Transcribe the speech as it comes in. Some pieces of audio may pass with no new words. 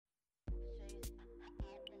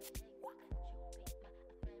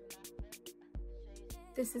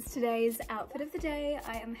This is today's outfit of the day.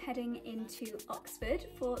 I am heading into Oxford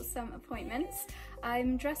for some appointments.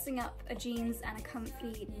 I'm dressing up a jeans and a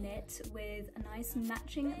comfy knit with a nice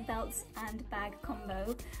matching belts and bag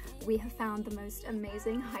combo. We have found the most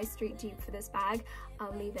amazing high street dupe for this bag.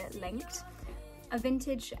 I'll leave it linked. A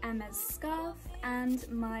vintage Hermes scarf and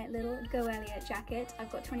my little Goelia jacket.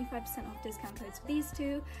 I've got 25% off discount codes for these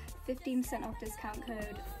two, 15% off discount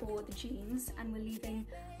code for the jeans, and we're leaving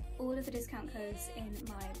all of the discount codes in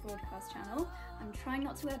my broadcast channel. I'm trying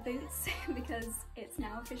not to wear boots because it's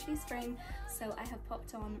now officially spring, so I have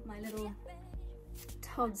popped on my little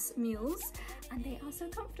Tod's mules and they are so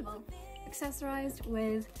comfortable. Accessorized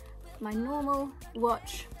with my normal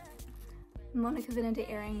watch, Monica Vinader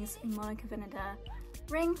earrings, Monica Vinader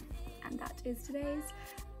ring, and that is today's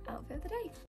outfit of the day.